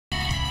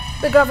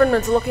The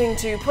government's looking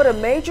to put a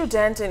major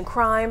dent in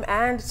crime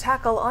and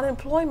tackle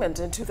unemployment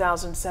in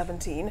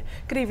 2017.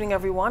 Good evening,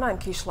 everyone. I'm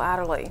Keishla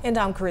Adderley. And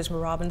I'm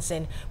Charisma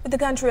Robinson. With the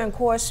country on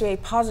course to a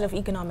positive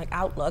economic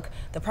outlook,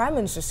 the Prime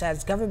Minister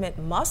says government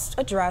must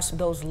address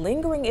those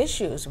lingering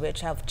issues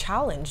which have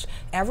challenged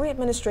every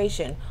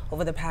administration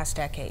over the past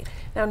decade.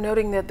 Now,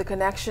 noting that the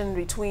connection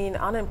between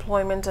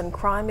unemployment and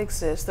crime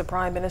exists, the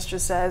Prime Minister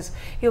says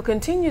he'll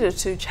continue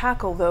to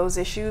tackle those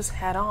issues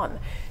head on.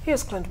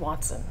 Here's Clint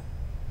Watson.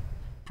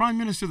 Prime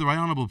Minister the Right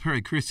Honourable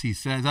Christie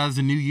says as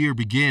the new year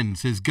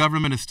begins, his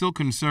government is still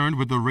concerned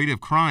with the rate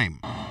of crime.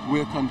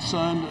 We're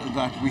concerned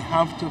that we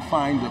have to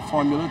find a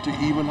formula to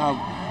even have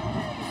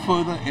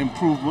further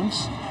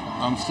improvements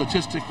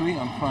statistically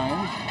on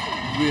crime.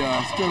 We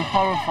are still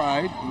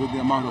horrified with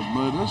the amount of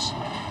murders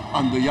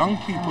and the young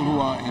people who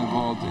are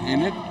involved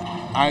in it,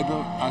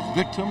 either as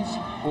victims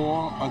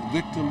or as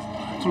victims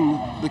through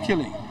the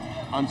killing.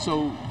 And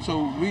so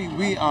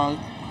we are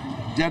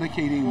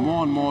dedicating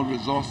more and more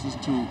resources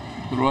to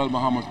the Royal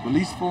Bahamas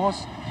Police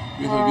Force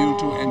with a view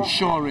to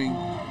ensuring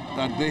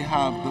that they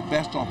have the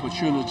best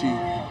opportunity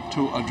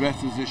to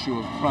address this issue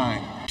of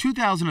crime.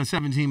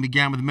 2017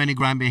 began with many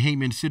Grand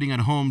Bahamians sitting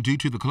at home due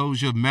to the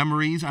closure of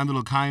Memories and the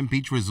L'Chaim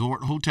Beach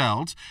Resort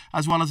hotels,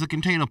 as well as the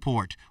container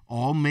port,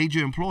 all major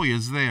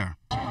employers there.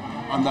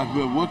 And that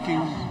we're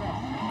working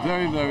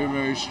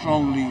very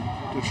strongly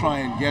to try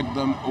and get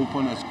them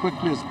open as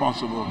quickly as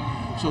possible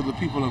so the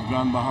people of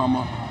Grand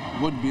Bahama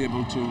would be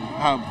able to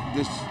have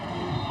this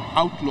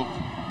outlook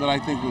that I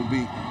think will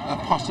be a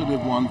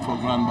positive one for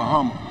Grand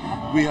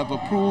Bahama. We have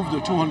approved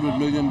a $200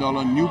 million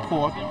new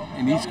port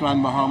in East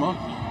Grand Bahama.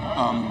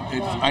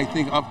 It's, I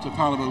think, up to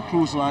Carnival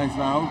Cruise Lines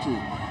now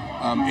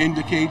to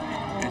indicate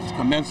its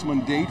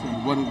commencement date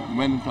and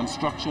when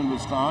construction will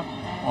start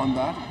on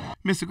that.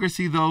 Mr.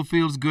 Christie, though,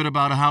 feels good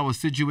about how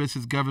assiduous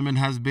his government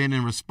has been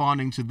in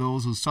responding to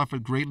those who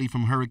suffered greatly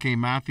from Hurricane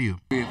Matthew.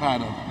 We've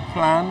had a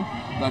plan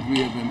that we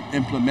have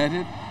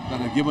implemented that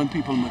have given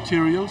people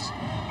materials,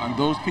 and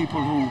those people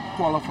who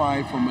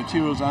qualify for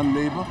materials and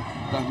labor,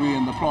 that we're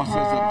in the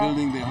process of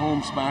building their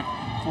homes back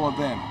for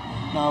them.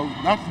 Now,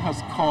 that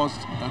has caused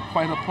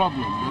quite a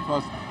problem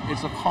because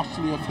it's a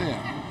costly affair.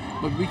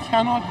 But we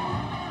cannot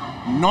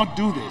not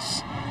do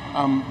this.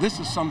 This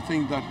is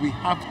something that we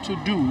have to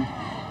do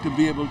to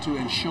be able to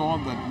ensure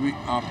that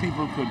our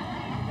people could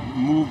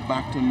move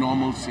back to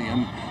normalcy,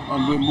 and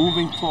we're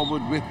moving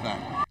forward with that.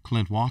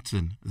 Clint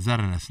Watson,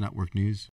 ZNS Network News.